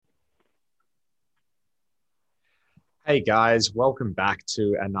Hey guys, welcome back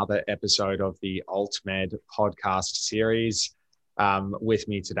to another episode of the AltMed podcast series. With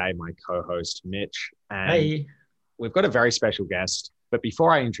me today, my co-host Mitch, and Hey, we've got a very special guest. But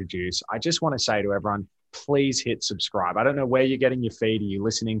before I introduce, I just want to say to everyone, please hit subscribe. I don't know where you're getting your feed. Are you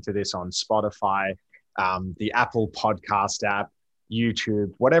listening to this on Spotify, the Apple Podcast app,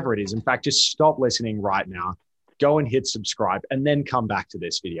 YouTube, whatever it is? In fact, just stop listening right now. Go and hit subscribe and then come back to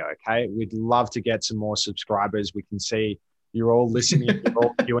this video, okay? We'd love to get some more subscribers. We can see you're all listening, you're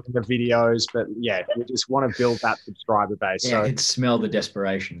all viewing the videos, but yeah, we just want to build that subscriber base. yeah, I So, can smell the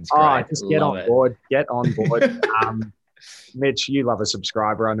desperation. It's great. just get Love on it. board, get on board. Mitch, you love a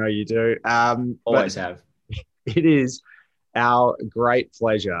subscriber. I know you do. But Always have. it is our great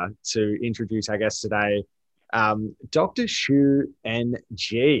pleasure to introduce our guest today, Dr. Shu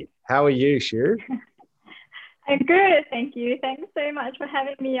NG. How are you, Shu? I'm good, thank you. Thanks so much for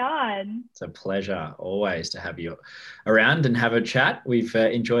having me on. It's a pleasure always to have you around and have a chat. We've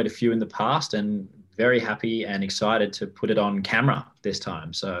enjoyed a few in the past and very happy and excited to put it on camera this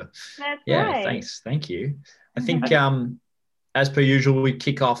time. So That's yeah, right. thanks. Thank you. I think as per usual, we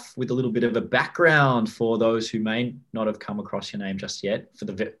kick off with a little bit of a background for those who may not have come across your name just yet, for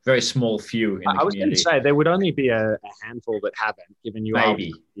the very small few in the I was going to community. say there would only be a handful that haven't, given you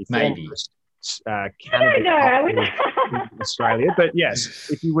Maybe, are the maybe. foremost, I cannabis don't know. I would- doctor in Australia. But yes,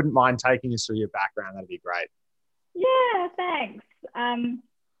 if you wouldn't mind taking us through your background, that'd be great. Yeah, thanks.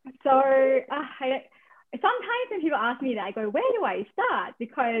 Sometimes when people ask me that, I go, where do I start?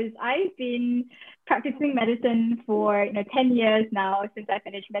 Because I've been practicing medicine for 10 years now, since I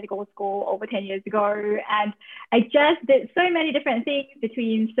finished medical school over 10 years ago. And I just did so many different things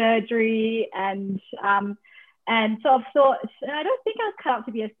between surgery and sort of thought, I don't think I was cut out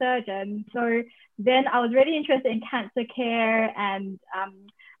to be a surgeon. So then I was really interested in cancer care and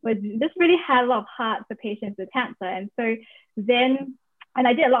just really had a lot of heart for patients with cancer. And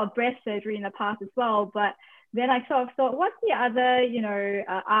I did a lot of breast surgery in the past as well, but then I sort of thought, what's the other,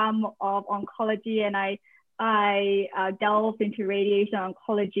 arm of oncology? And I delved into radiation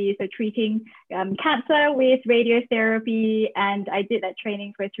oncology, so treating cancer with radiotherapy. And I did that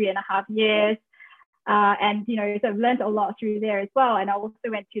training for 3.5 years. So I've learned a lot through there as well. And I also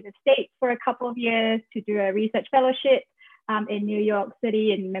went to the States for a couple of years to do a research fellowship in New York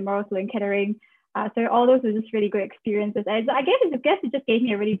City and Memorial Sloan Kettering. So all those were just really good experiences. And I guess it just gave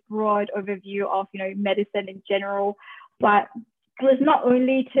me a really broad overview of, medicine in general. But it was not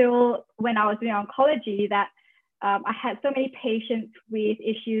only till when I was doing oncology that I had so many patients with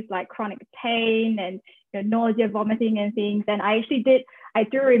issues like chronic pain and nausea, vomiting and things. And I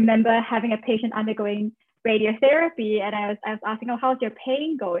do remember having a patient undergoing radiotherapy, and I was asking, oh, how's your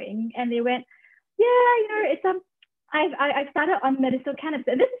pain going? And they went, yeah, it's I started on medicinal cannabis,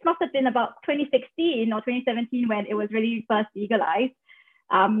 and this must have been about 2016 or 2017 when it was really first legalized.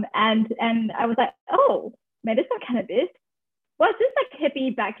 And I was like, oh, medicinal cannabis? What's this like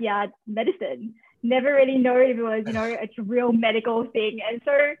hippie backyard medicine? Never really know if it was, a real medical thing. And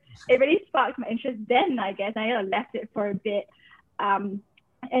so it really sparked my interest then, I guess. I left it for a bit. And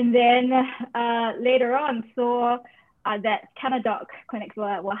then later on saw that Canadoc clinics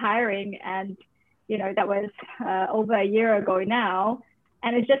were hiring, and that was over a year ago now.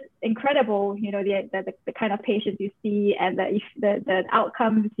 And it's just incredible, the kind of patients you see and the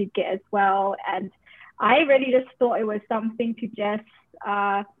outcomes you get as well. And I really just thought it was something to just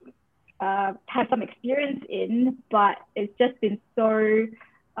have some experience in, but it's just been so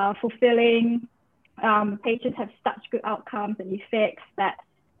fulfilling. Patients have such good outcomes and effects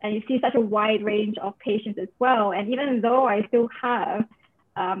and you see such a wide range of patients as well. And even though I still have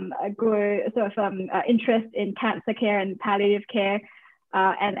a good sort of interest in cancer care and palliative care,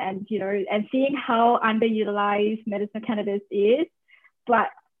 and seeing how underutilized medicinal cannabis is, but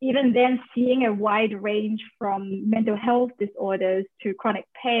even then seeing a wide range from mental health disorders to chronic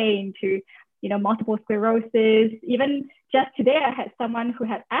pain to multiple sclerosis. Even just today, I had someone who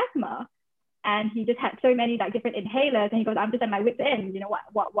had asthma, and he just had so many like different inhalers, and he goes, I'm just at my wit's end.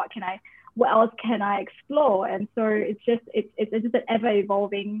 What else can I explore? And so it's just an ever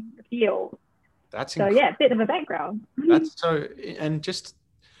evolving field. That's so yeah, a bit of a background. That's so, and just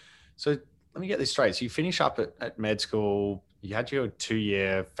so let me get this straight. So you finish up at med school. You had your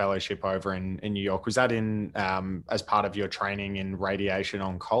 2-year fellowship over in New York. Was that in as part of your training in radiation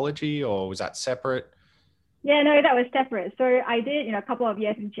oncology, or was that separate? Yeah, no, that was separate. So I did, a couple of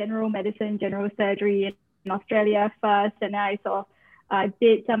years in general medicine, general surgery in Australia first, and then I sort of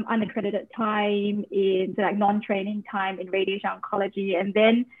did some unaccredited time in like non-training time in radiation oncology, and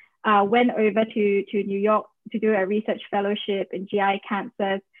then went over to New York to do a research fellowship in GI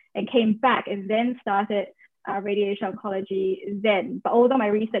cancers, and came back and then started radiation oncology then. But although my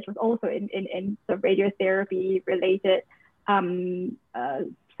research was also in sort of radiotherapy related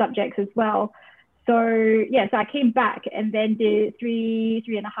subjects as well. So yeah, so I came back and then did three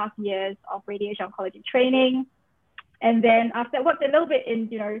and a half years of radiation oncology training. And then after I worked a little bit in,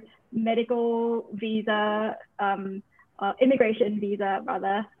 medical visa, immigration visa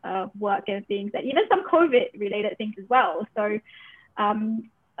rather, work and things, and even some COVID related things as well. So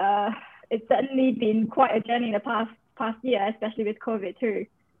it's certainly been quite a journey in the past year, especially with COVID too.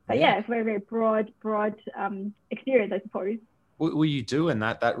 But yeah, it's very, very broad experience, I suppose. Well, you do, and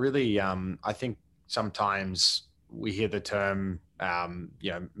that really, I think sometimes we hear the term,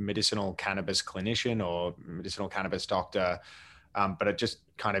 medicinal cannabis clinician or medicinal cannabis doctor, but it just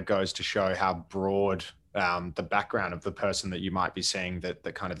kind of goes to show how broad the background of the person that you might be seeing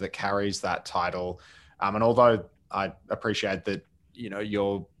that carries that title. And although I appreciate that,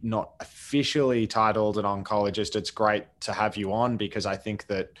 you're not officially titled an oncologist, it's great to have you on, because I think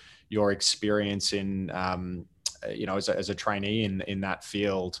that your experience in, as a trainee in that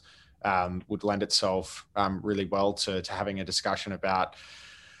field would lend itself really well to having a discussion about,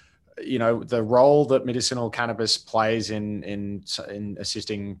 the role that medicinal cannabis plays in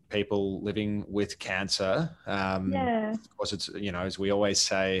assisting people living with cancer. Of course, it's, as we always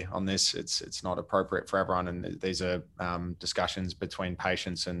say on this, it's not appropriate for everyone, and these are discussions between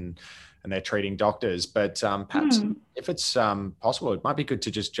patients and their treating doctors. But perhaps if it's possible, it might be good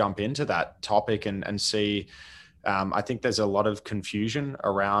to just jump into that topic and see. I think there's a lot of confusion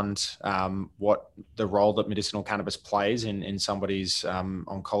around what the role that medicinal cannabis plays in somebody's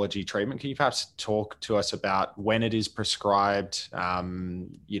oncology treatment. Can you perhaps talk to us about when it is prescribed, how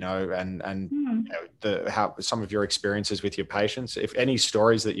some of your experiences with your patients? If any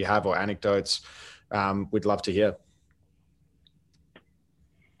stories that you have or anecdotes, we'd love to hear.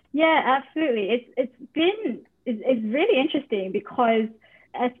 Yeah, absolutely. It's really interesting because,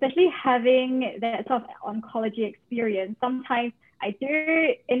 especially having that sort of oncology experience, sometimes I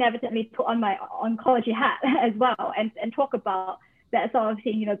do inevitably put on my oncology hat as well and talk about that sort of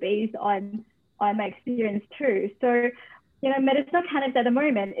thing, based on my experience too. So, medicinal cannabis at the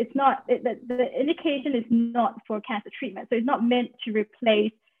moment, the indication is not for cancer treatment. So it's not meant to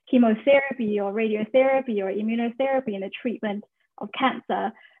replace chemotherapy or radiotherapy or immunotherapy in the treatment of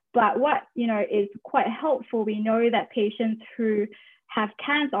cancer. But what, is quite helpful, we know that patients who have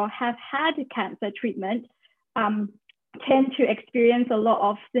cancer or have had cancer treatment tend to experience a lot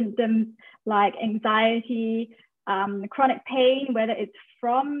of symptoms like anxiety, chronic pain, whether it's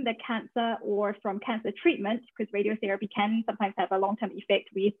from the cancer or from cancer treatment, because radiotherapy can sometimes have a long-term effect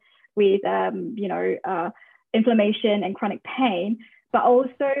with inflammation and chronic pain, but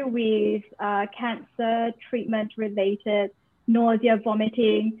also with cancer treatment related nausea,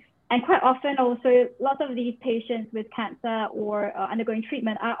 vomiting. And quite often also, lots of these patients with cancer or undergoing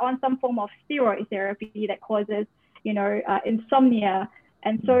treatment are on some form of steroid therapy that causes, insomnia.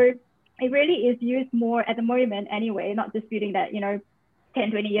 And so it really is used more at the moment anyway, not disputing that,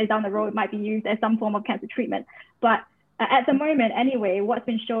 10, 20 years down the road might be used as some form of cancer treatment. But at the moment anyway, what's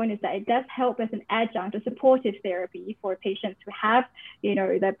been shown is that it does help as an adjunct, a supportive therapy for patients who have,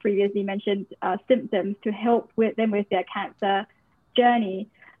 the previously mentioned symptoms, to help with them with their cancer journey.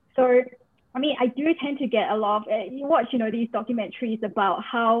 So, I do tend to get a lot of, you watch, these documentaries about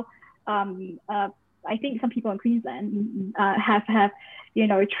how, I think some people in Queensland have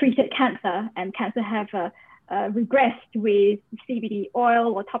treated cancer, and cancer have regressed with CBD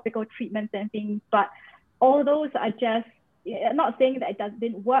oil or topical treatments and things. But all those are just, I'm not saying that it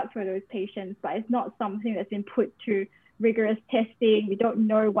didn't work for those patients, but it's not something that's been put to rigorous testing. We don't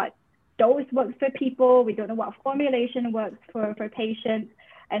know what dose works for people. We don't know what formulation works for patients.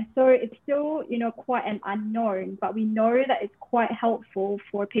 And so it's still, quite an unknown, but we know that it's quite helpful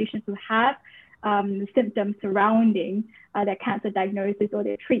for patients who have symptoms surrounding their cancer diagnosis or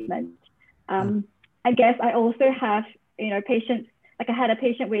their treatment. I guess I also have, patients, like I had a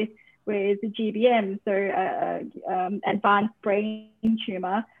patient with GBM, so advanced brain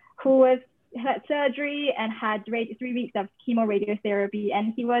tumor, who had surgery and had 3 weeks of chemoradiotherapy,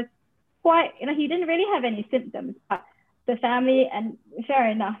 and he was quite, he didn't really have any symptoms, but the family, and fair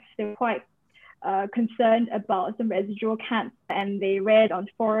enough, they were quite concerned about some residual cancer, and they read on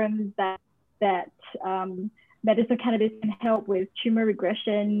forums that medicinal cannabis can help with tumor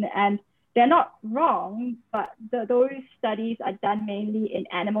regression, and they're not wrong, but those studies are done mainly in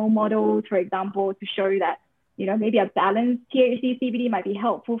animal models, for example, to show that maybe a balanced THC CBD might be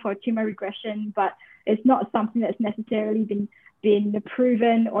helpful for tumor regression, but it's not something that's necessarily been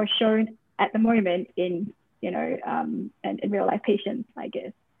proven or shown at the moment in in real life patients, I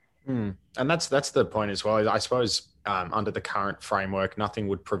guess. And that's the point as well. I suppose under the current framework, nothing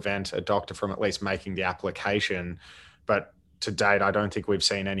would prevent a doctor from at least making the application. But to date, I don't think we've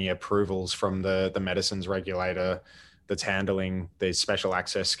seen any approvals from the medicines regulator that's handling these special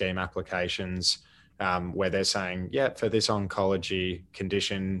access scheme applications, where they're saying, yeah, for this oncology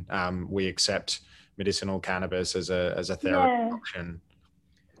condition, we accept medicinal cannabis as a therapy option.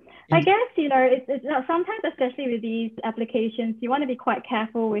 I guess, it's sometimes, especially with these applications, you want to be quite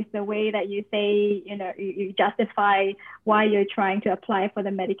careful with the way that you say, you justify why you're trying to apply for the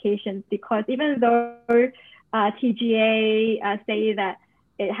medications, because even though TGA say that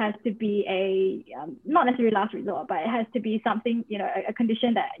it has to be not necessarily last resort, but it has to be something, a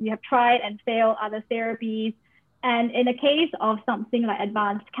condition that you have tried and failed other therapies. And in the case of something like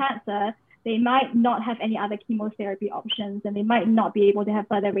advanced cancer, they might not have any other chemotherapy options, and they might not be able to have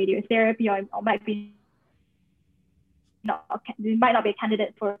further radiotherapy, or they might not be a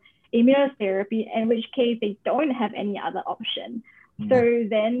candidate for immunotherapy, in which case they don't have any other option. So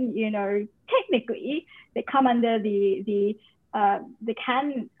then, technically they come under they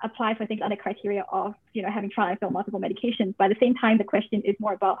can apply for things under criteria of, having tried and failed multiple medications. But at the same time, the question is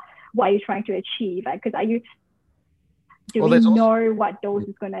more about what are you trying to achieve? Because do we know what dose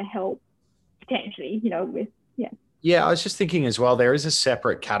is going to help potentially, Yeah, I was just thinking as well, there is a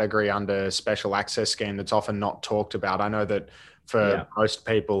separate category under special access scheme that's often not talked about. I know that for most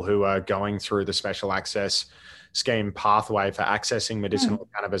people who are going through the special access scheme pathway for accessing medicinal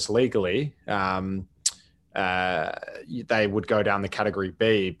cannabis legally, they would go down the category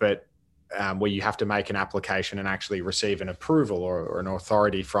B, but where you have to make an application and actually receive an approval or an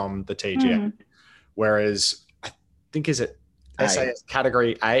authority from the TGA. Whereas I think, is it SAS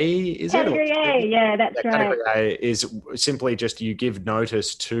category A? Is category it? A, yeah, that's right. Category A is simply just you give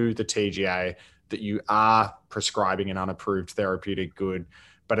notice to the TGA that you are prescribing an unapproved therapeutic good,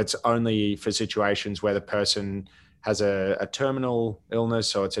 but it's only for situations where the person has a terminal illness,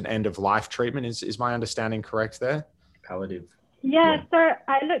 so it's an end of life treatment. Is my understanding correct there? Palliative. Yeah, so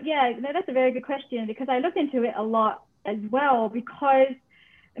that's a very good question, because I looked into it a lot as well, because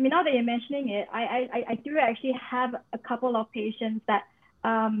now that you're mentioning it, I do actually have a couple of patients that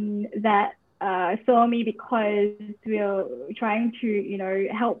saw me because we were trying to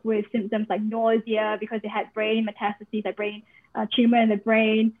help with symptoms like nausea because they had brain metastases, a brain tumor in the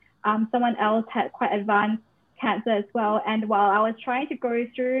brain. Someone else had quite advanced cancer as well, and while I was trying to go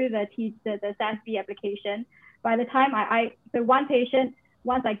through the SASB application, by the time so one patient,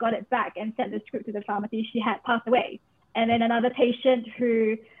 once I got it back and sent the script to the pharmacy, she had passed away. And then another patient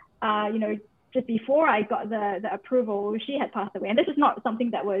who, just before I got the approval, she had passed away. And this is not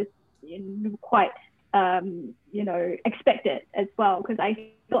something that was quite, expected as well, because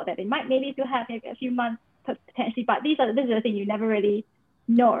I thought that they might maybe still have maybe a few months potentially, but this is the thing you never really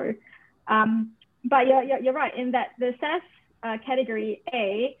know. But you're right in that the SAS category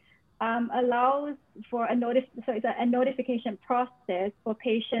A allows for so it's a notification process for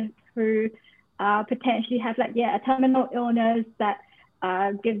patients who potentially have a terminal illness that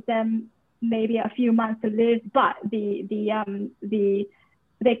gives them maybe a few months to live, but they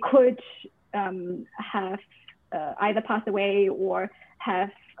could have either pass away or have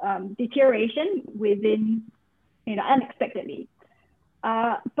deterioration within, unexpectedly.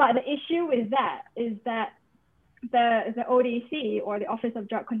 But the issue with that is that the ODC, or the Office of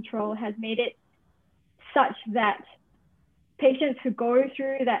Drug Control, has made it such that patients who go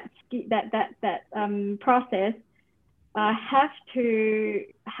through that process have to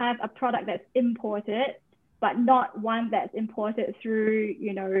have a product that's imported, but not one that's imported through,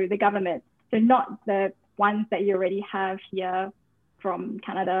 the government. So not the ones that you already have here from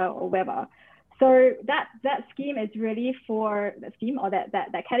Canada or wherever. So that scheme is really for the scheme, or that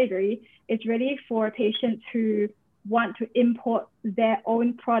category is really for patients who want to import their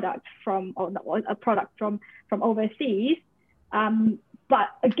own product from a product from overseas. But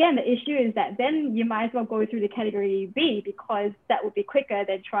again, the issue is that then you might as well go through the category B, because that would be quicker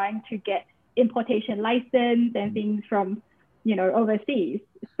than trying to get importation license and things from, overseas.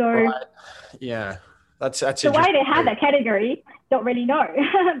 So that's so why they have that category, don't really know,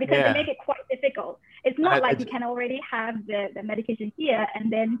 because they make it quite difficult. It's not like you can already have the medication here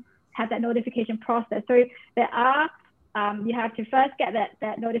and then have that notification process. So there are, you have to first get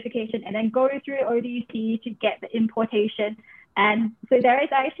that notification and then go through ODC to get the importation. And so there is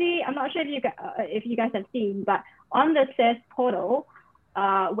actually, I'm not sure if you guys have seen, but on the SAS portal,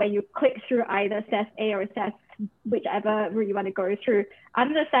 where you click through either SAS A or SAS, whichever route you want to go through,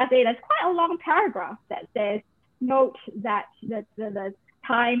 under the SAS A, there's quite a long paragraph that says, note that the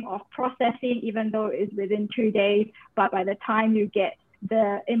time of processing, even though it's within 2 days, but by the time you get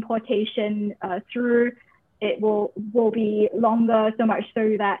the importation through, it will be longer, so much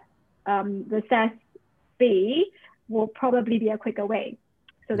so that the SASB will probably be a quicker way.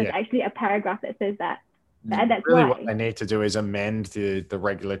 So there's actually a paragraph that says that. And that's really why. What they need to do is amend the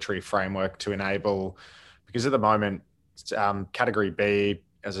regulatory framework to enable, because at the moment, Category B,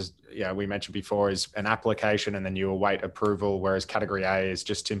 as we mentioned before, is an application and then you await approval, whereas Category A is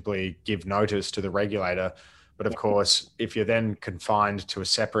just simply give notice to the regulator. But of course, if you're then confined to a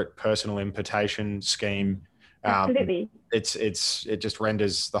separate personal importation scheme, absolutely, it just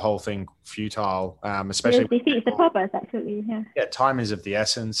renders the whole thing futile, especially. It defeats the purpose, absolutely. Yeah, time is of the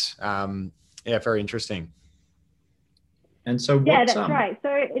essence. Very interesting. And so that's right. So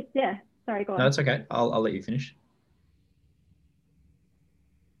it's sorry, go on. No, that's okay. I'll let you finish.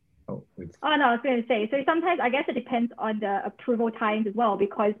 No, I was going to say, so sometimes I guess it depends on the approval times as well,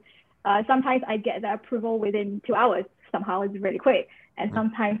 because sometimes I get the approval within 2 hours. Somehow it's really quick. And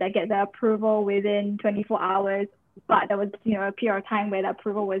sometimes I get the approval within 24 hours, but there was, a period of time where the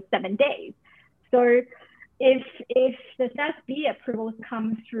approval was 7 days. So if the SASB approvals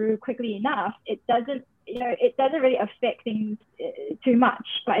come through quickly enough, it doesn't really affect things too much,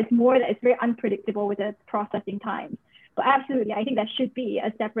 but it's more that it's very unpredictable with the processing time. But absolutely, I think there should be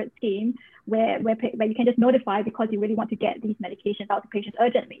a separate scheme where you can just notify because you really want to get these medications out to patients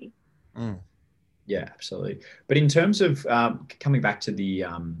urgently. Yeah, absolutely. But in terms of coming back to the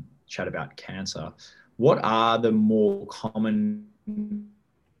chat about cancer, what are the more common,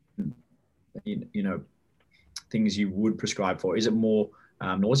 things you would prescribe for? Is it more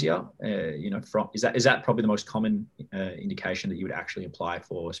nausea? Is that probably the most common indication that you would actually apply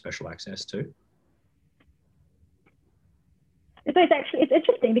for special access to? So it's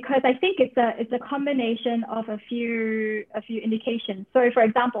interesting because I think it's a combination of a few indications. So for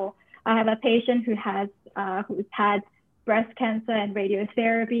example, I have a patient who's had breast cancer and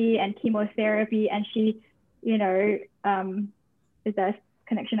radiotherapy and chemotherapy, and she, is that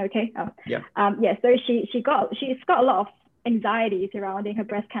connection okay? So she's got a lot of anxiety surrounding her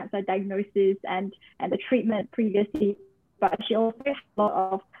breast cancer diagnosis and the treatment previously, but she also has a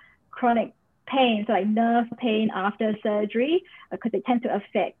lot of chronic pain, so like nerve pain after surgery, because it tends to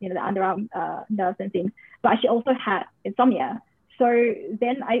affect the underarm nerves and things. But she also had insomnia. So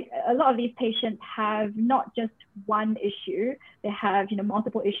then a lot of these patients have not just one issue; they have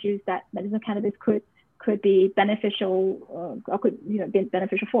multiple issues that medicinal cannabis could be beneficial or could be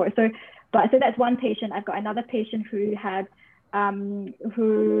beneficial for. So that's one patient. I've got another patient who has active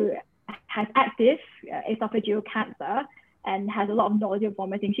esophageal cancer and has a lot of nausea,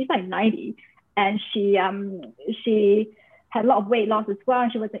 vomiting. She's like 90, and she had a lot of weight loss as well,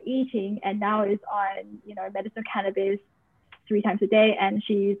 and she wasn't eating, and now is on medicinal cannabis 3 times a day, and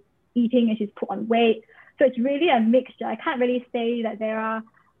she's eating and she's put on weight. So it's really a mixture. I can't really say that there are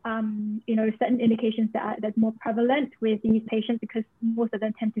certain indications that's more prevalent with these patients, because most of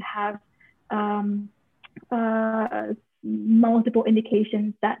them tend to have multiple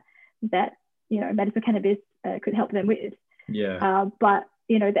indications that medicinal cannabis could help them with. But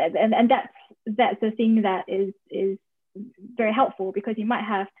that's the thing that is very helpful, because you might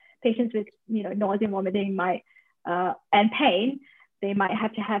have patients with nausea, vomiting, and pain. They might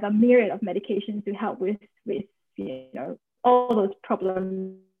have to have a myriad of medications to help with all those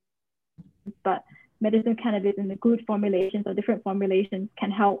problems. But medicinal cannabis in the good formulations or different formulations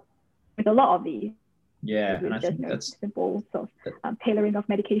can help with a lot of these. Yeah, and I think that's simple sort of tailoring of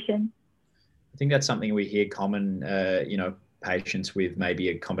medication. I think that's something we hear common, patients with maybe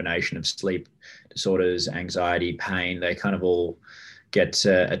a combination of sleep disorders, anxiety, pain, they kind of all get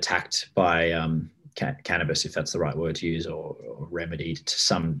attacked by cannabis, if that's the right word to use, or remedied to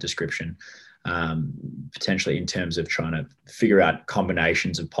some description, potentially in terms of trying to figure out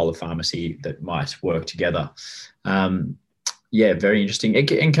combinations of polypharmacy that might work together. Very interesting.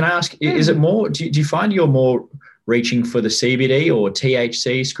 And can I ask, is it more, do you find you're more reaching for the CBD or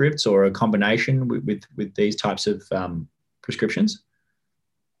THC scripts, or a combination with these types of prescriptions?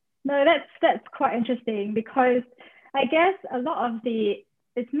 No, that's quite interesting, because I guess a lot of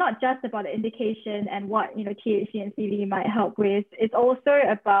it's not just about the indication and what THC and CBD might help with. It's also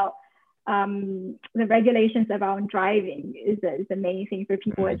about the regulations around driving is the main thing for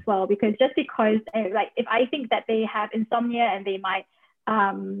people as well. Because just because if I think that they have insomnia and they might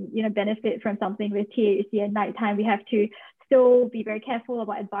benefit from something with THC at nighttime, we have to still be very careful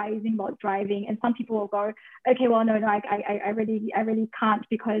about advising about driving. And some people will go, okay, well, no, I really can't,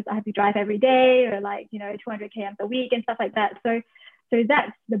 because I have to drive every day, or 200 km a week and stuff like that. So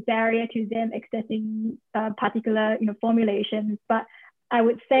that's the barrier to them accessing particular formulations. But I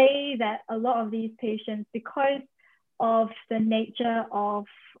would say that a lot of these patients, because of the nature of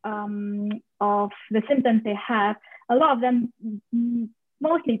the symptoms they have, a lot of them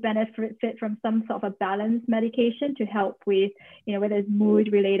mostly benefit from some sort of a balanced medication to help with, whether it's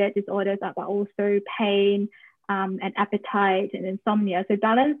mood-related disorders, but also pain and appetite and insomnia. So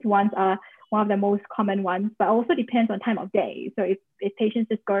balanced ones are one of the most common ones, but also depends on time of day. So if patients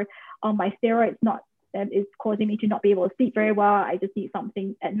just go, oh, my steroid's not is causing me to not be able to sleep very well, I just need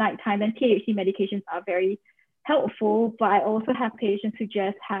something at nighttime, then THC medications are very helpful. But I also have patients who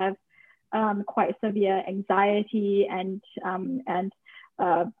just have quite severe anxiety and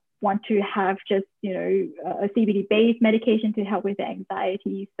want to have just, a CBD-based medication to help with the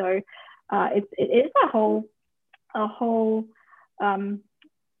anxiety. So it is a whole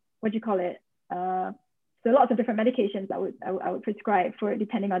what do you call it? So lots of different medications I would prescribe for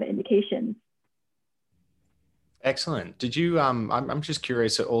depending on the indications. Excellent. Did you, I'm just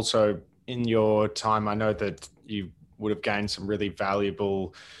curious also in your time, I know that you would have gained some really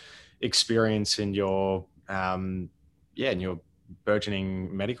valuable experience in your, in your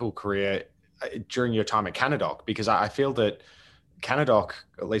burgeoning medical career during your time at Canadoc, because I feel that Canadoc,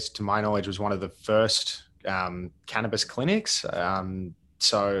 at least to my knowledge, was one of the first cannabis clinics.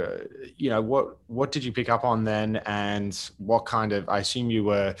 So, what did you pick up on then, and what kind of, I assume you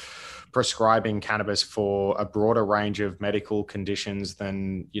were prescribing cannabis for a broader range of medical conditions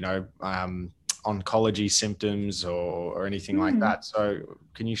than, oncology symptoms or anything like that. So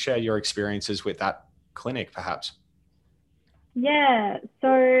can you share your experiences with that clinic perhaps? Yeah,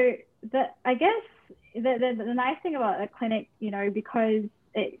 so I guess the nice thing about a clinic, because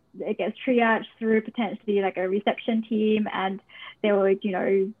it gets triaged through potentially like a reception team, and they would,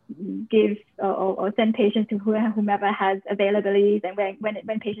 give or send patients to whomever has availabilities and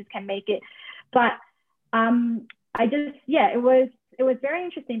when patients can make it. But it was very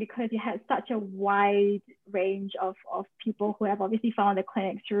interesting because you had such a wide range of people who have obviously found the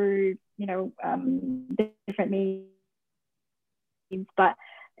clinic through, different means. But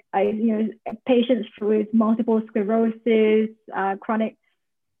patients with multiple sclerosis, chronic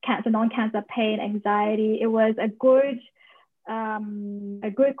cancer, non-cancer pain, anxiety. It was a good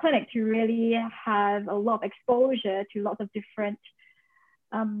clinic to really have a lot of exposure to lots of different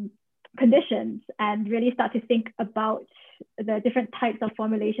conditions and really start to think about the different types of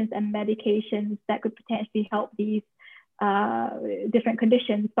formulations and medications that could potentially help these different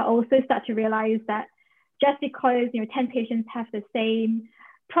conditions, but also start to realize that just because 10 patients have the same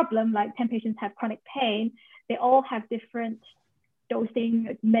problem, like 10 patients have chronic pain, they all have different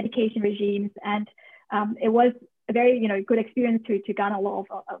dosing medication regimes, and it was a very good experience to garner a lot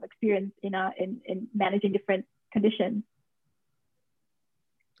of experience in managing different conditions.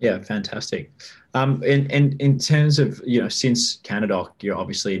 Yeah, fantastic. In terms of since Canadoc, you're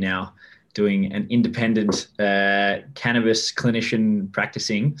obviously now doing an independent cannabis clinician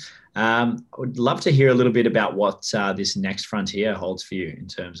practicing. I would love to hear a little bit about what this next frontier holds for you in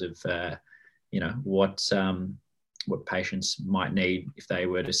terms of what patients might need if they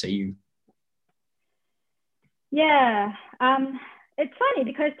were to see you. Yeah, it's funny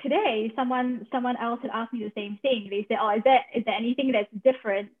because today someone else had asked me the same thing. They said, "Oh, is there anything that's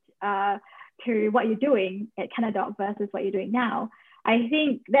different to what you're doing at Canadoc versus what you're doing now?" I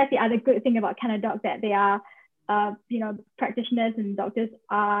think that's the other good thing about Canadoc, that they are, practitioners and doctors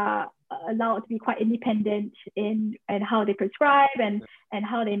are allowed to be quite independent in how they prescribe and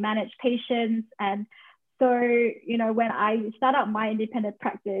how they manage patients. And so, when I start out my independent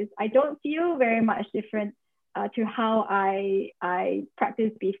practice, I don't feel very much different to how I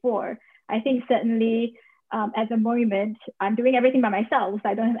practiced before. I think certainly at the moment, I'm doing everything by myself, so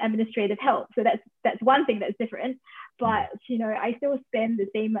I don't have administrative help. So that's one thing that's different. But I still spend the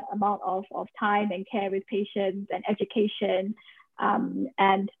same amount of time and care with patients and education.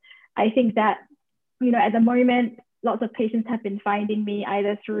 And I think that at the moment, lots of patients have been finding me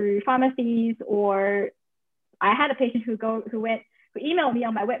either through pharmacies, or I had a patient who emailed me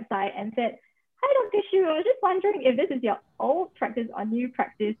on my website and said, "Hi, Dr. Xu, I was just wondering if this is your old practice or new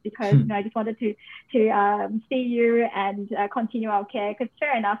practice, because I just wanted to see you and continue our care." Because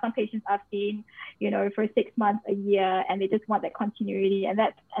fair enough, some patients I've seen, for 6 months, a year, and they just want that continuity, and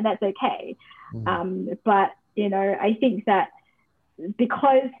that's okay. But I think that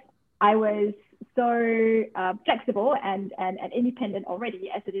because I was so flexible and independent already,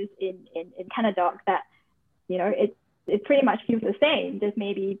 as it is in Canadoc, that it pretty much feels the same, just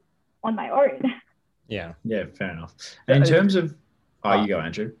maybe on my own. Yeah, fair enough. And in terms of, you go,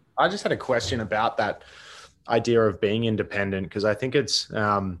 Andrew. I just had a question about that idea of being independent, because I think it's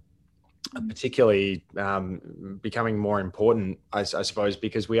particularly becoming more important, I suppose,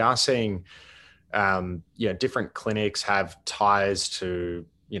 because we are seeing different clinics have ties to,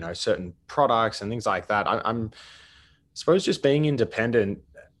 certain products and things like that. I'm suppose just being independent,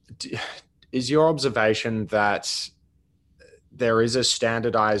 is your observation that there is a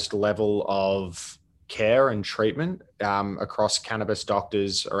standardized level of care and treatment across cannabis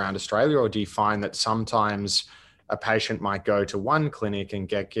doctors around Australia? Or do you find that sometimes a patient might go to one clinic and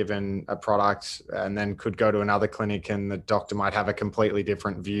get given a product and then could go to another clinic and the doctor might have a completely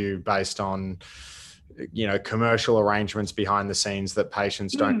different view based on, commercial arrangements behind the scenes that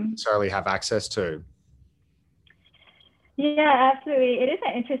patients don't necessarily have access to? Yeah, absolutely. It is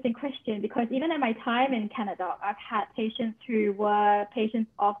an interesting question because even in my time in Canada, I've had patients who were patients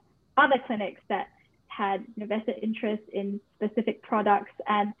of other clinics that had vested interest in specific products,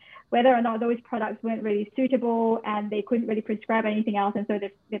 and whether or not those products weren't really suitable and they couldn't really prescribe anything else. And so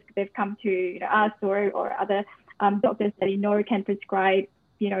they've come to us or other doctors that can prescribe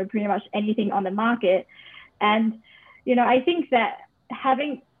pretty much anything on the market. And I think that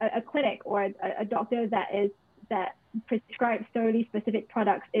having a clinic or a doctor that prescribe solely specific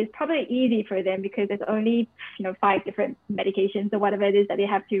products is probably easy for them because there's only 5 different medications or whatever it is that they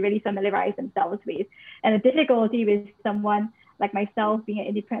have to really familiarize themselves with. And the difficulty with someone like myself being an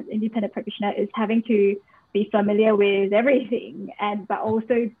independent practitioner is having to be familiar with everything, but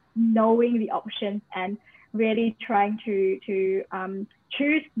also knowing the options and really trying to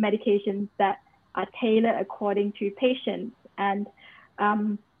choose medications that are tailored according to patients. And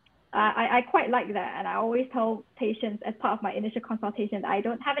I quite like that. And I always tell patients as part of my initial consultation, I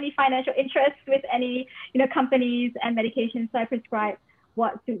don't have any financial interest with any, companies and medications. So I prescribe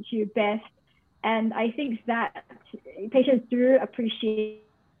what suits you best. And I think that patients do appreciate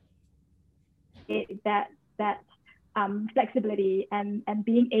that flexibility and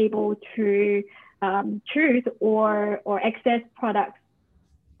being able to choose or access products,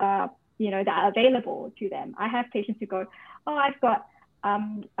 that are available to them. I have patients who go, oh, I've got,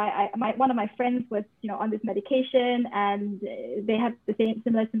 one of my friends was, on this medication and they have the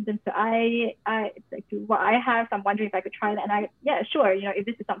similar symptoms to what I have. So I'm wondering if I could try that. And yeah, sure. If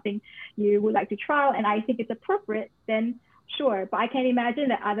this is something you would like to trial and I think it's appropriate, then sure. But I can imagine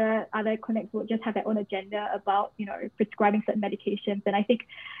that other clinics will just have their own agenda about, prescribing certain medications. And I think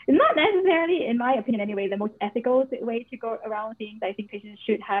it's not necessarily, in my opinion anyway, the most ethical way to go around things. I think patients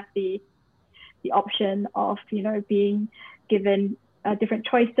should have the option of, being given different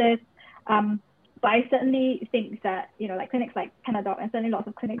choices. But I certainly think that, like clinics like Canadoc and certainly lots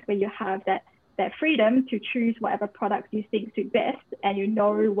of clinics where you have that freedom to choose whatever products you think suit best and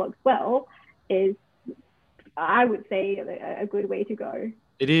works well is, I would say, a good way to go.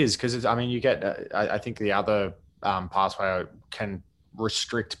 It is, because you get, I think the other pathway can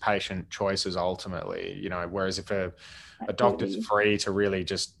restrict patient choices ultimately, whereas if a doctor's free to really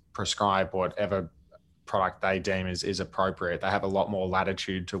just prescribe whatever product they deem is appropriate, they have a lot more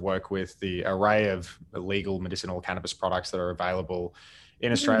latitude to work with the array of legal medicinal cannabis products that are available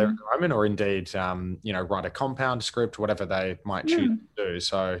in Australia at the moment, or indeed, write a compound script, whatever they might choose to do.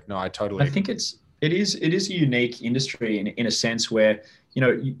 So no, I think it is a unique industry in a sense where,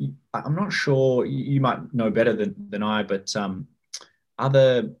 I'm not sure, you might know better than I, but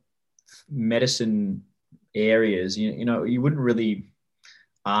other medicine areas, you wouldn't really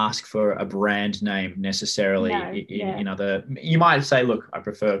ask for a brand name necessarily. In other, you might say, look, I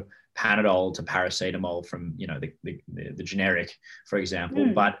prefer Panadol to paracetamol from, the generic, for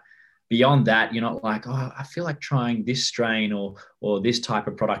example. But beyond that, you're not like, oh, I feel like trying this strain or this type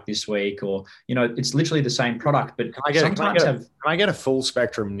of product this week, or, it's literally the same product, but can I get a full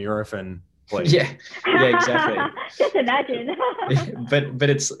spectrum Nurofen, please? Yeah, exactly. Just imagine. but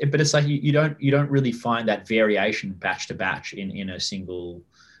it's like you don't really find that variation batch to batch in a single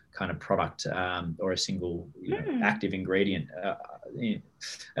kind of product or a single active ingredient.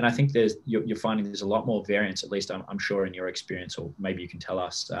 And I think you're finding there's a lot more variance, at least I'm sure in your experience, or maybe you can tell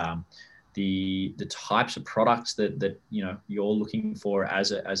us the types of products that you're looking for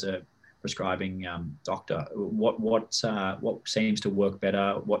as a prescribing doctor. What seems to work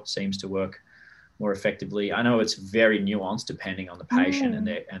better? What seems to work more effectively? I know it's very nuanced depending on the patient and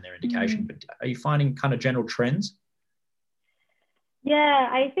their indication, but are you finding kind of general trends? Yeah,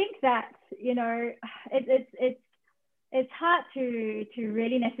 I think that, it's hard to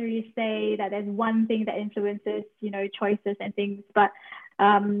really necessarily say that there's one thing that influences, choices and things, but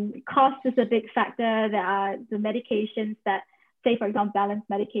cost is a big factor. There are the medications that, say, for example, balanced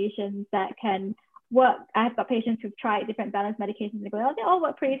medications that can I have got patients who've tried different balanced medications and go, oh, they all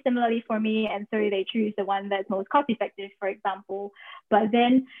work pretty similarly for me. And so they choose the one that's most cost effective, for example. But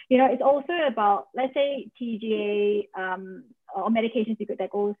then, it's also about, let's say TGA or medications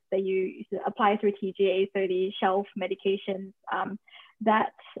that you apply through TGA. So the shelf medications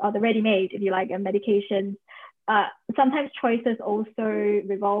that are the ready-made, if you like, medications. Sometimes choices also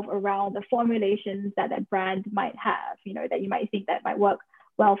revolve around the formulations that brand might have, that you might think that might work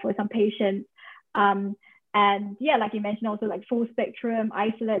well for some patients. And yeah, like you mentioned, also like full spectrum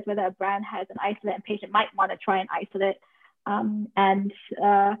isolates, whether a brand has an isolate and patient might want to try an isolate. And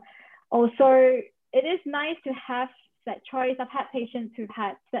also it is nice to have that choice. I've had patients who've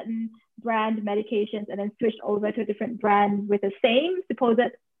had certain brand medications and then switched over to a different brand with the same supposed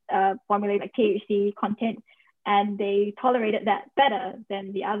formula, like THC content, and they tolerated that better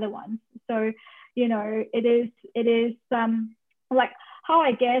than the other ones. So, it is like how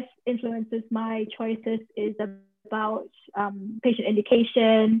I guess influences my choices is about patient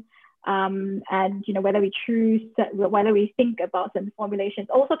indication, and whether we think about some formulations,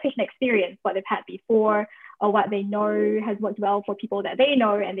 also patient experience, what they've had before or what they know has worked well for people that they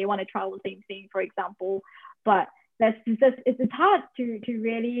know and they want to try the same thing, for example. But it's hard to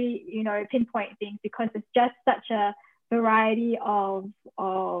really pinpoint things because it's just such a variety of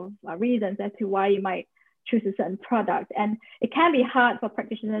reasons as to why you might choose a certain product, and it can be hard for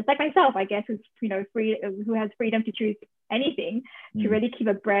practitioners like myself, I guess, who has freedom to choose anything, to really keep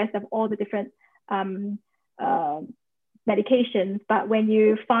abreast of all the different medications. But when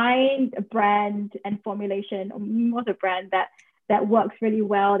you find a brand and formulation, or most a brand that works really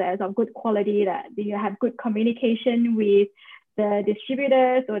well, that is of good quality, that you have good communication with the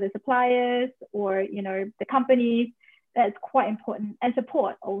distributors or the suppliers or the companies, that's quite important. And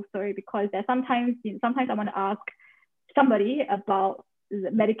support also, because there's sometimes I want to ask somebody about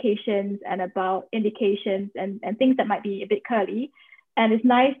medications and about indications and things that might be a bit curly, and it's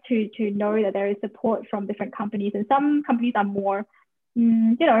nice to know that there is support from different companies, and some companies are more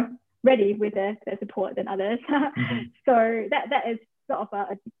ready with their support than others. So that is sort of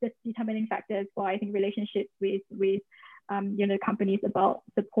a determining factor for, I think, relationships with companies about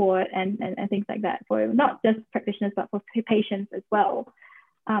support and things like that, for not just practitioners but for patients as well.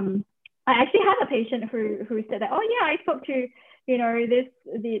 I actually had a patient who said that, oh yeah, I spoke to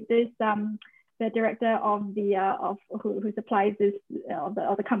the director of the who supplies this of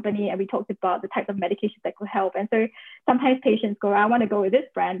the company, and we talked about the types of medications that could help. And so sometimes patients go, I want to go with this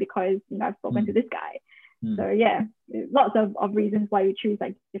brand because I've spoken to this guy. So yeah, lots of reasons why you choose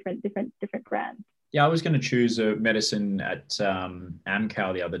like different brands. Yeah, I was going to choose a medicine at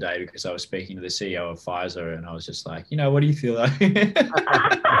Amcal the other day because I was speaking to the CEO of Pfizer, and I was just like, what do you feel like?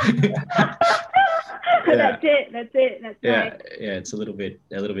 That's it. Yeah, right. Yeah. It's a little bit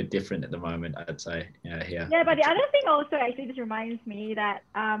different at the moment, I'd say. Here. Yeah, but the other thing also actually just reminds me that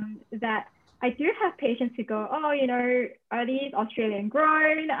that I do have patients who go, oh, are these Australian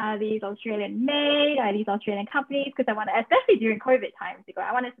grown? Are these Australian made? Are these Australian companies? Because I want to, especially during COVID times, to go,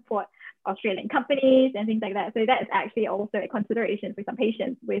 I want to support Australian companies and things like that. So that is actually also a consideration for some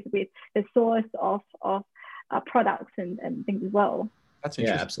patients with the source of products and things as well. That's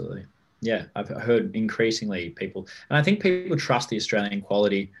interesting. Yeah, absolutely. Yeah, I've heard increasingly people, and I think people trust the Australian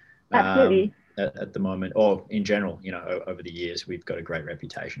quality. Absolutely. At the moment, or in general, over the years, we've got a great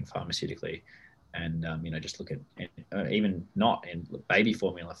reputation pharmaceutically, and just look at even not in baby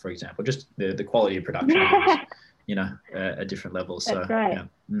formula, for example, just the quality of production is, a different level. So that's right.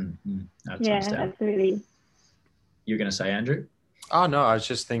 Yeah, absolutely. You're going to say, Andrew? Oh no, I was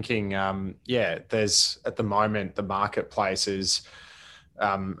just thinking. There's at the moment the marketplace is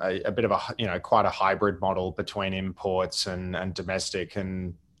a bit of a quite a hybrid model between imports and domestic,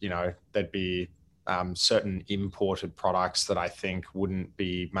 and there'd be certain imported products that I think wouldn't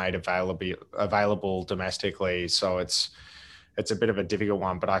be made available domestically. So it's a bit of a difficult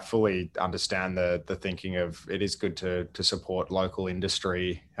one, but I fully understand the thinking of it is good to support local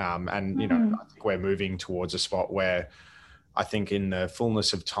industry. I think we're moving towards a spot where I think in the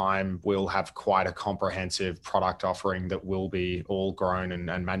fullness of time, we'll have quite a comprehensive product offering that will be all grown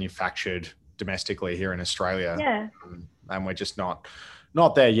and manufactured domestically here in Australia. Yeah. And we're just not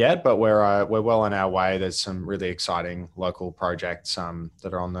there yet, but we're well on our way. There's some really exciting local projects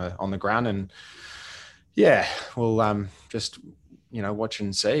that are on the ground, and yeah, we'll just watch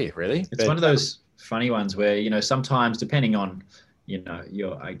and see. Really, it's one of those funny ones where sometimes depending on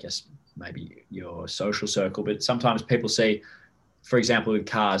your, I guess, maybe your social circle, but sometimes people see, for example, with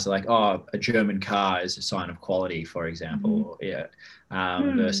cars, like, oh, a German car is a sign of quality, for example,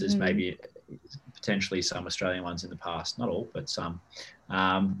 versus maybe potentially some Australian ones in the past, not all, but some.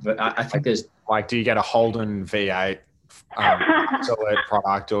 But I think there's like, do you get a Holden V8 absolute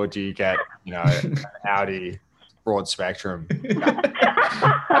product, or do you get, you know, an Audi broad spectrum?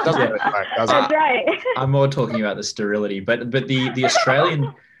 That doesn't really work, does it? That's right. I'm more talking about the sterility, but the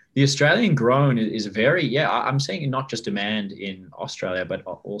Australian grown is very, I'm seeing not just demand in Australia, but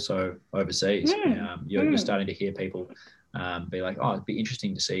also overseas. You're starting to hear people be like, oh, it'd be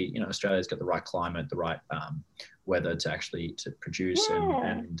interesting to see, you know, Australia's got the right climate, the right weather to produce,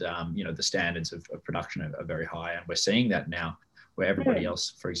 and you know, the standards of production are very high, and we're seeing that now, where everybody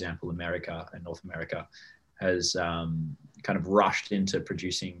else, for example, America and North America, has kind of rushed into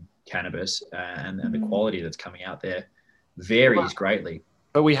producing cannabis, and the quality that's coming out there varies greatly.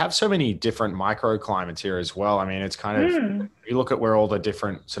 But we have so many different microclimates here as well. I mean, it's kind of, you look at where all the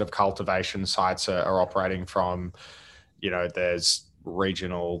different sort of cultivation sites are operating from, you know, there's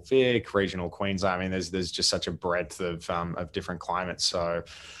regional Vic, regional Queensland. I mean, there's just such a breadth of different climates. So,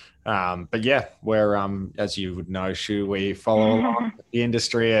 but yeah, we're, as you would know, Shu, we follow along the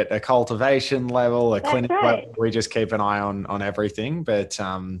industry at a cultivation level, a clinic level. We just keep an eye on everything. But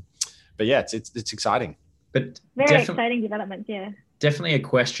yeah, it's exciting. But very exciting developments, yeah. Definitely a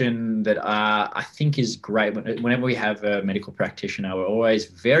question that I think is great. Whenever we have a medical practitioner, we're always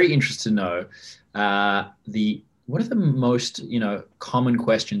very interested to know what are the most, you know, common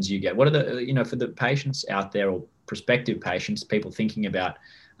questions you get? What are the, you know, for the patients out there or prospective patients, people thinking about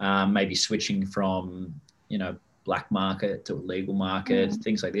maybe switching from, you know, black market to legal market,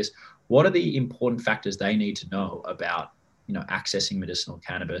 things like this. What are the important factors they need to know about, you know, accessing medicinal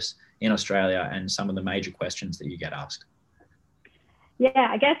cannabis in Australia, and some of the major questions that you get asked? Yeah,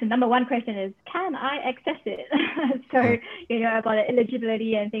 I guess the number one question is, can I access it? So, you know, about the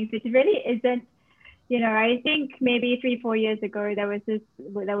eligibility and things, which really isn't, you know, I think maybe 3-4 years ago, there was you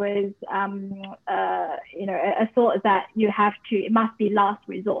know, a thought that it must be last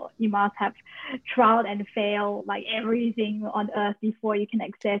resort. You must have tried and failed like everything on earth before you can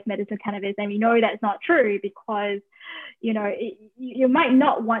access medicinal cannabis. And we know that's not true, because, you know, you might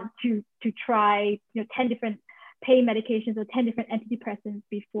not want to try, you know, 10 different pain medications or 10 different antidepressants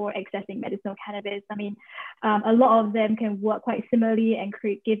before accessing medicinal cannabis. I mean, a lot of them can work quite similarly and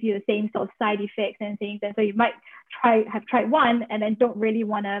give you the same sort of side effects and things. And so you might have tried one and then don't really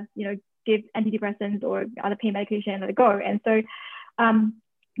want to, you know, give antidepressants or other pain medication a go. And so,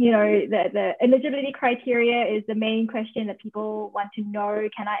 you know, the eligibility criteria is the main question that people want to know.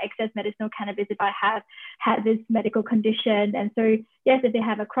 Can I access medicinal cannabis if I have had this medical condition? And so, yes, if they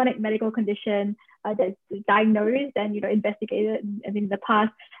have a chronic medical condition that's diagnosed and, you know, investigated in the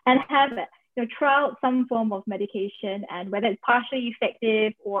past, and have, you know, tried some form of medication, and whether it's partially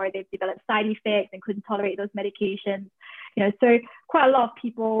effective or they've developed side effects and couldn't tolerate those medications, you know, so quite a lot of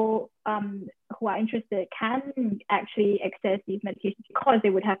people who are interested can actually access these medications because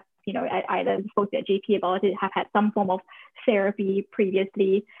they would have, you know, either spoke to their GP about it, have had some form of therapy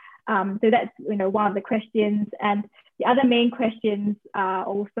previously. So that's, you know, one of the questions. And the other main questions are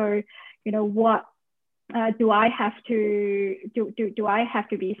also, you know, what do I have to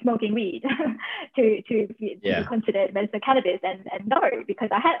be smoking weed to be considered medicinal cannabis? And no, because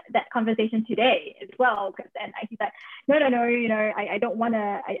I had that conversation today as well. And he's like, no, you know, I don't want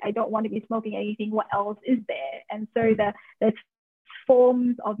to be smoking anything. What else is there? And so the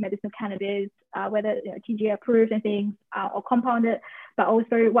forms of medicinal cannabis, whether, you know, TGA approved and things, or compounded, but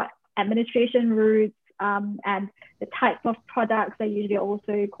also what administration routes and the types of products are usually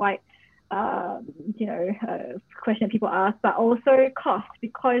also quite you know, question people ask, but also cost,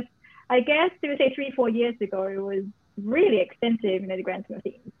 because I guess they would say 3-4 years ago it was really expensive in the grand scheme of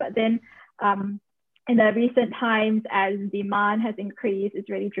things. But then in the recent times, as demand has increased, it's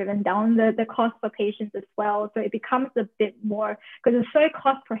really driven down the cost for patients as well. So it becomes a bit more, because it's so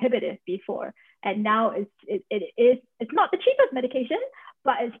cost prohibitive before, and now it's not the cheapest medication,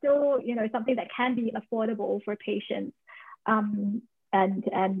 but it's still, you know, something that can be affordable for patients. And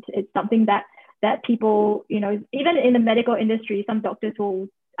it's something that people, you know, even in the medical industry, some doctors will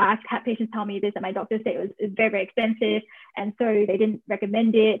have patients tell me this, and my doctor said it was very, very expensive, and so they didn't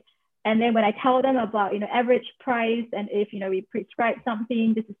recommend it. And then when I tell them about, you know, average price, and if, you know, we prescribe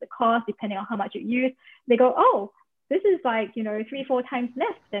something, this is the cost depending on how much you use, they go, oh, this is like, you know, 3-4 times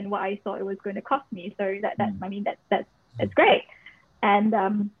less than what I thought it was going to cost me. So I mean, that's great.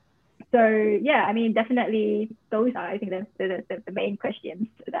 And so yeah, I mean, definitely those are, I think, the main questions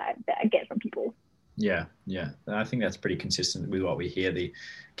that I get from people. Yeah. I think that's pretty consistent with what we hear.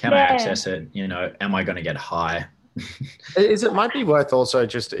 Can I access it? You know, am I going to get high? It might be worth also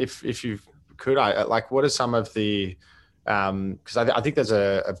just if you could, like, what are some of the, because I think there's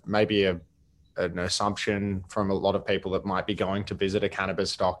maybe a an assumption from a lot of people that might be going to visit a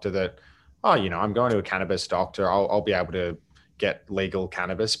cannabis doctor that, oh, I'm going to a cannabis doctor, I'll be able to get legal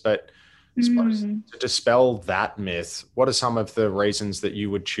cannabis. But I suppose to dispel that myth, what are some of the reasons that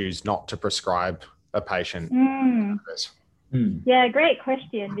you would choose not to prescribe a patient cannabis? Yeah, great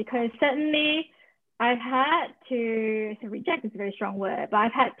question, because certainly I've had to, so reject is a very strong word, but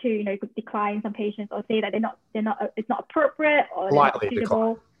I've had to, decline some patients or say that it's not appropriate or Politely they're not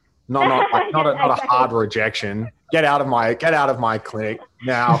suitable. Not a hard rejection. Get out of my clinic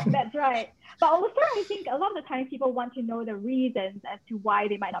now. That's right. But also, I think a lot of the times people want to know the reasons as to why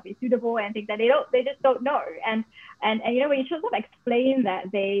they might not be suitable and things that they just don't know. And when you sort of explain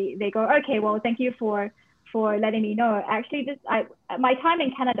that, they go, okay, well, thank you for letting me know. Actually, my time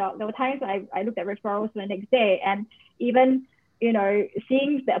in Canada, there were times I looked at referrals the next day, and even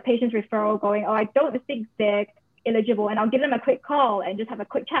seeing the patient's referral going, oh, I don't think they're eligible, and I'll give them a quick call and just have a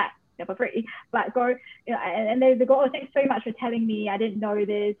quick chat for free. But go, and they go, oh, thanks very much for telling me. I didn't know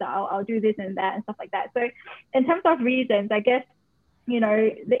this. I'll do this and that and stuff like that. So in terms of reasons, I guess,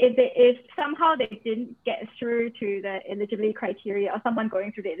 if somehow they didn't get through to the eligibility criteria, or someone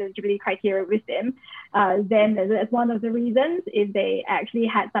going through the eligibility criteria with them, then as one of the reasons is they actually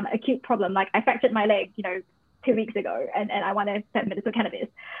had some acute problem. Like I fractured my leg, 2 weeks ago, and I want to start medicinal cannabis,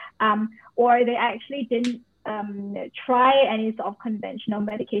 or they actually didn't try any sort of conventional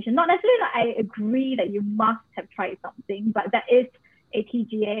medication. Not necessarily that I agree that you must have tried something, but that is a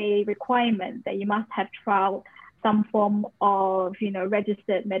TGA requirement that you must have tried some form of,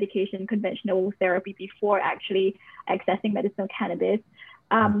 registered medication, conventional therapy before actually accessing medicinal cannabis.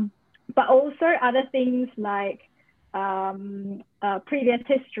 But also other things like previous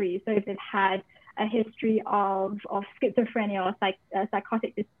history. So if they've had a history of schizophrenia or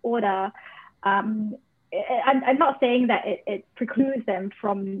psychotic disorder, I'm not saying that it precludes them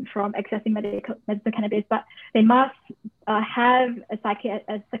from accessing medicinal cannabis, but they must have a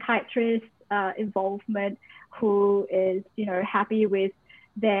psychiatrist involvement who is, happy with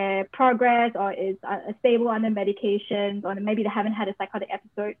their progress or is stable under medications, or maybe they haven't had a psychotic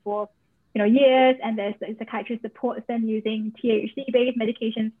episode for years, and there's a psychiatrist supports them using THC-based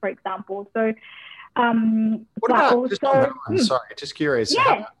medications, for example. So, what about also, just on that one, sorry, just curious,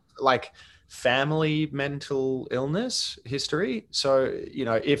 yeah. Like family mental illness history. So,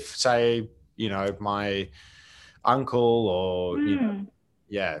 if say, my uncle or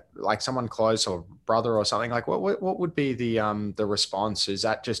like someone close or brother or something, like what would be the response? Is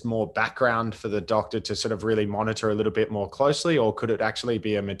that just more background for the doctor to sort of really monitor a little bit more closely, or could it actually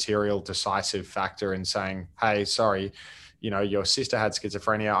be a material decisive factor in saying, hey, sorry, your sister had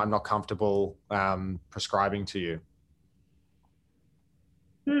schizophrenia, I'm not comfortable prescribing to you?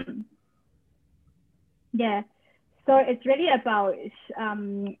 Yeah. So it's really about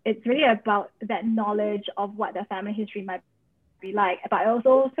that knowledge of what the family history might be like. But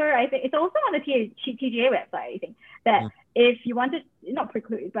also I think it's also on the TGA website, I think, that if you want to not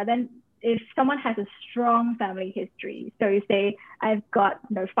preclude, but then if someone has a strong family history, so you say I've got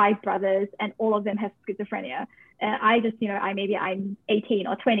 5 brothers and all of them have schizophrenia, and I just I'm 18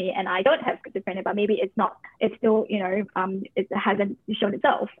 or 20 and I don't have schizophrenia, but maybe it's still it hasn't shown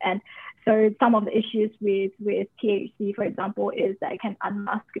itself. And so some of the issues with THC, for example, is that it can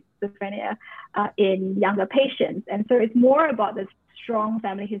unmask schizophrenia in younger patients. And so it's more about the strong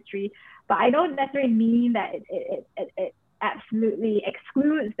family history, but I don't necessarily mean that it absolutely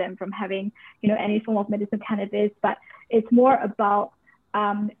excludes them from having any form of medicinal cannabis, but it's more about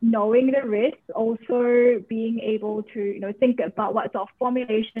knowing the risks, also being able to think about what sort of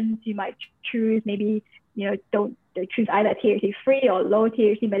formulations you might choose. Maybe don't choose either THC free or low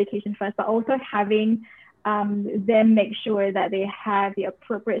THC medication first, but also having them make sure that they have the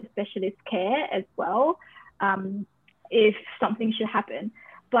appropriate specialist care as well if something should happen.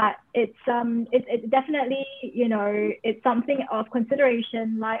 But it's definitely it's something of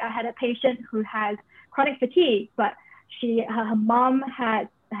consideration. Like I had a patient who has chronic fatigue, but her mom had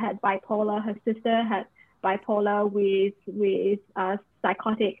bipolar, her sister had bipolar with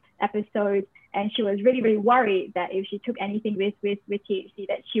psychotic episodes, and she was really, really worried that if she took anything with THC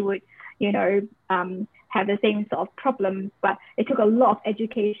that she would have the same sort of problems. But it took a lot of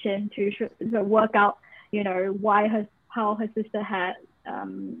education to work out how her sister had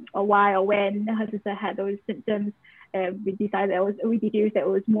or why or when her sister had those symptoms. We deduced that it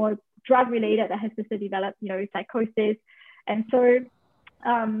was more drug related, that her sister developed psychosis, and so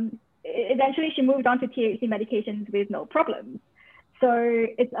eventually she moved on to THC medications with no problems. So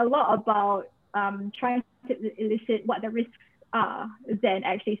it's a lot about trying to elicit what the risks are than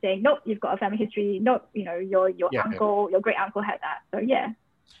actually saying, nope, you've got a family history, nope, your uncle, your great uncle had that. So yeah.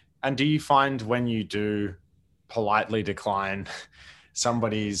 And do you find when you do politely decline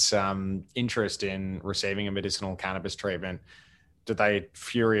somebody's interest in receiving a medicinal cannabis treatment, do they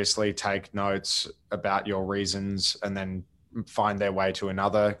furiously take notes about your reasons and then find their way to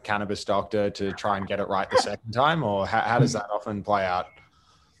another cannabis doctor to try and get it right the second time? Or how does that often play out?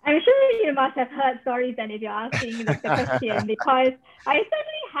 I'm sure you must have heard stories then if you're asking like the question, because I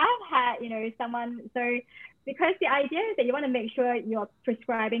certainly have had, someone, so because the idea is that you want to make sure you're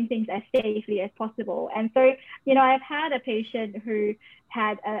prescribing things as safely as possible. And so, I've had a patient who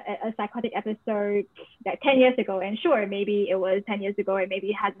had a psychotic episode like 10 years ago, and sure, maybe it was 10 years ago and maybe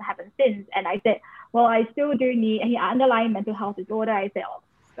it hasn't happened since. And I said, well, I still do need an underlying mental health disorder. I said,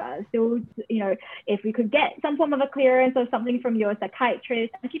 still, if we could get some form of a clearance or something from your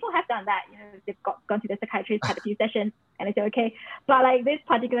psychiatrist, and people have done that, they've gone to the psychiatrist, had a few sessions, and I said, okay. But like this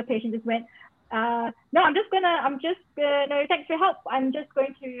particular patient just went, no, thanks for your help. I'm just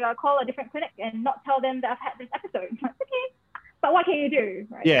going to call a different clinic and not tell them that I've had this episode. Like, okay, but what can you do?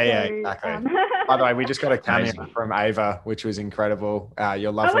 Right? Yeah, exactly. By the way, we just got a cameo from Ava, which was incredible.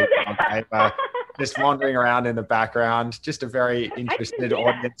 Your lovely Ava, just wandering around in the background, just a very interested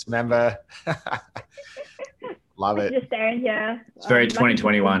audience member. Love it. Just staring here. It's very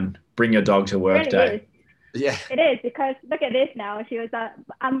 2021. Bring your dog to work day. Yeah, it is, because look at this now. She was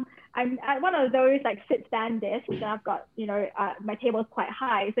I'm at one of those like sit stand desks, and I've got my table's quite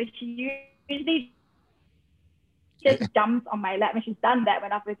high, so she usually just jumps on my lap, and she's done that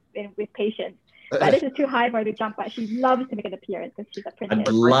when I've been with patients. But this is too high for her to jump, but she loves to make an appearance because she's a princess. I'd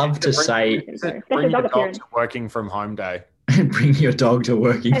love to say bring your dog to working from home day. Bring your dog to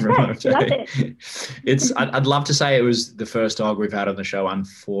working from home day. I'd love to say it was the first dog we've had on the show.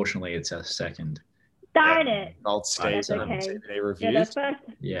 Unfortunately, it's our second. Darn it. Old Steve and CBD reviews.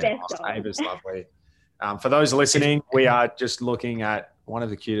 Ava's lovely. For those listening, we are just looking at one of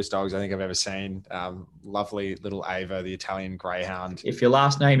the cutest dogs I think I've ever seen. Lovely little Ava, the Italian Greyhound. If your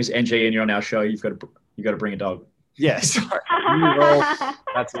last name is NG and you're on our show, you've got to bring a dog. Yes.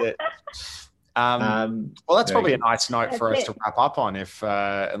 That's it. Well, that's probably a nice note for us to wrap up on. If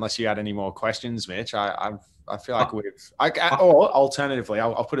unless you had any more questions, Mitch, I feel like or alternatively,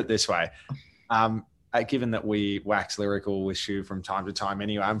 I'll put it this way. Given that we wax lyrical with Shu from time to time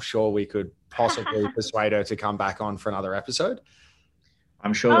anyway, I'm sure we could possibly persuade her to come back on for another episode.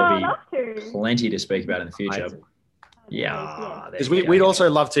 I'm sure there'll be plenty to speak about in the future. Yeah. Because we'd also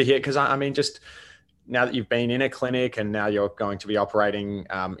love to hear, because I mean, just now that you've been in a clinic and now you're going to be operating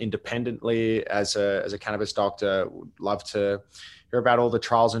independently as a cannabis doctor, would love to hear about all the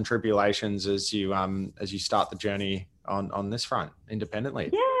trials and tribulations as you start the journey on this front independently.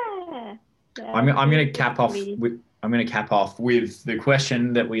 Yeah. I'm going to cap off with the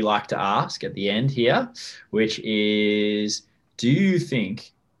question that we like to ask at the end here, which is, do you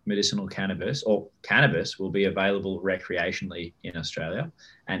think medicinal cannabis or cannabis will be available recreationally in Australia?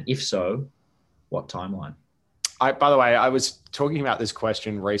 And if so, what timeline? By the way, I was talking about this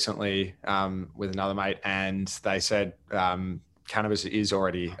question recently with another mate, and they said cannabis is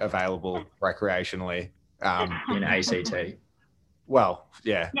already available recreationally in ACT. Well,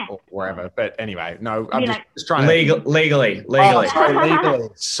 yeah, or wherever. But anyway, no, I'm just trying to legally. Oh, legally.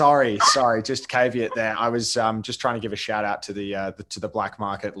 Sorry. Just caveat there. I was just trying to give a shout out to the black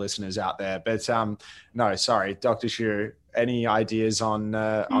market listeners out there. But no, sorry, Dr. Shu. Any ideas on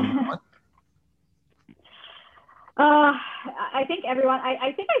that? I think everyone.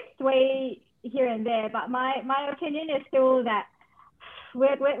 I think I sway here and there, but my opinion is still that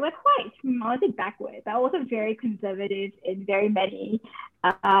we're quite, honestly, backwards. I'm also very conservative in very many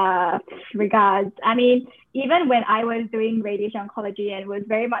regards. I mean, even when I was doing radiation oncology and was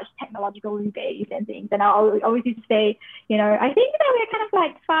very much technologically based and things, and I always used to say, I think that we're kind of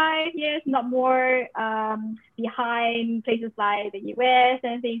like 5 years, not more, behind places like the US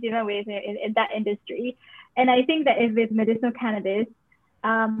and things, even with in that industry. And I think that if with medicinal cannabis,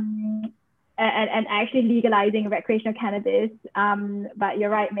 and actually legalizing recreational cannabis. But you're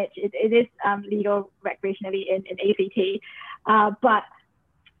right, Mitch, it is legal recreationally in ACT. But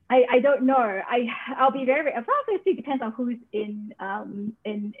I don't know. I'll be very, obviously it depends on who's in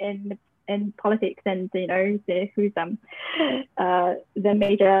politics and, who's the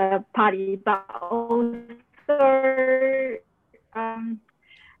major party. But also,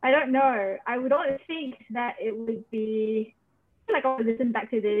 I don't know. I would not think that it would be, like I'll listen back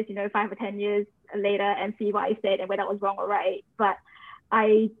to this, 5 or 10 years later and see what I said and whether that was wrong or right. But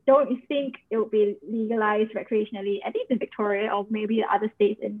I don't think it will be legalized recreationally, at least in Victoria or maybe other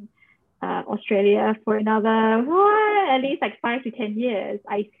states in Australia for another, at least like 5 to 10 years,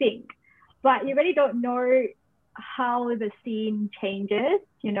 I think. But you really don't know how the scene changes,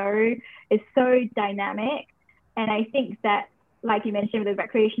 it's so dynamic. And I think that, like you mentioned, with the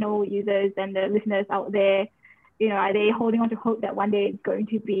recreational users and the listeners out there, are they holding on to hope that one day it's going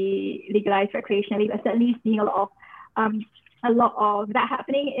to be legalized recreationally? We're certainly seeing a lot of that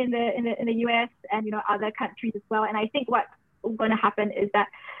happening in the US and other countries as well. And I think what's going to happen is that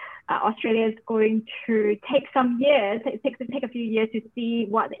Australia is going to take some years, take a few years to see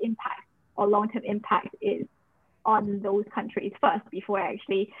what the impact or long-term impact is on those countries first, before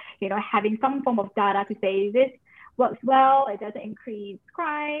actually, having some form of data to say this works well, it doesn't increase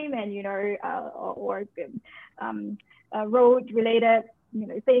crime and, road-related,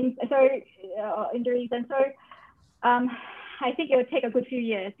 things, so injuries. And so I think it will take a good few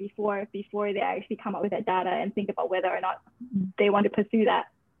years before they actually come up with that data and think about whether or not they want to pursue that.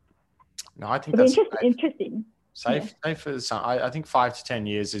 No, I think that's interesting. Safe for some. I think 5 to 10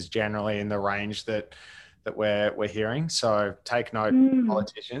 years is generally in the range that we're hearing. So take note,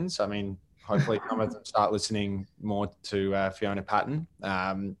 politicians. I mean, hopefully some of them start listening more to Fiona Patten.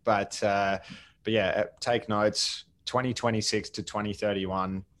 But yeah, take notes. 2026 to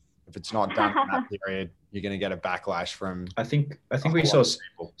 2031. If it's not done in that period, you're going to get a backlash from. I think we saw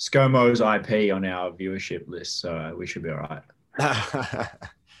ScoMo's IP on our viewership list, so we should be all right.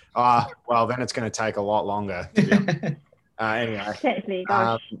 Well, then it's going to take a lot longer. To be honest. Anyway,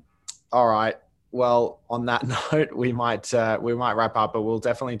 all right. Well, on that note, we might wrap up, but we'll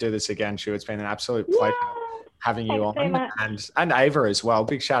definitely do this again, Shu. It's been an absolute pleasure having you on, and Ava as well.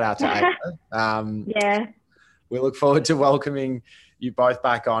 Big shout out to Ava. We look forward to welcoming you both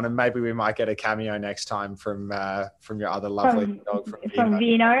back on, and maybe we might get a cameo next time from your other lovely dog from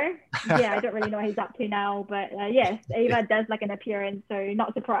Vino. Yeah, I don't really know what he's up to now, but yes, Ava does like an appearance, so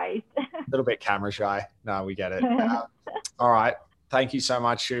not surprised. A little bit camera shy. No, we get it. All right. Thank you so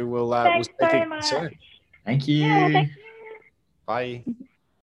much, Shu. We'll speak again soon. Thank you. Yeah, thank you. Bye.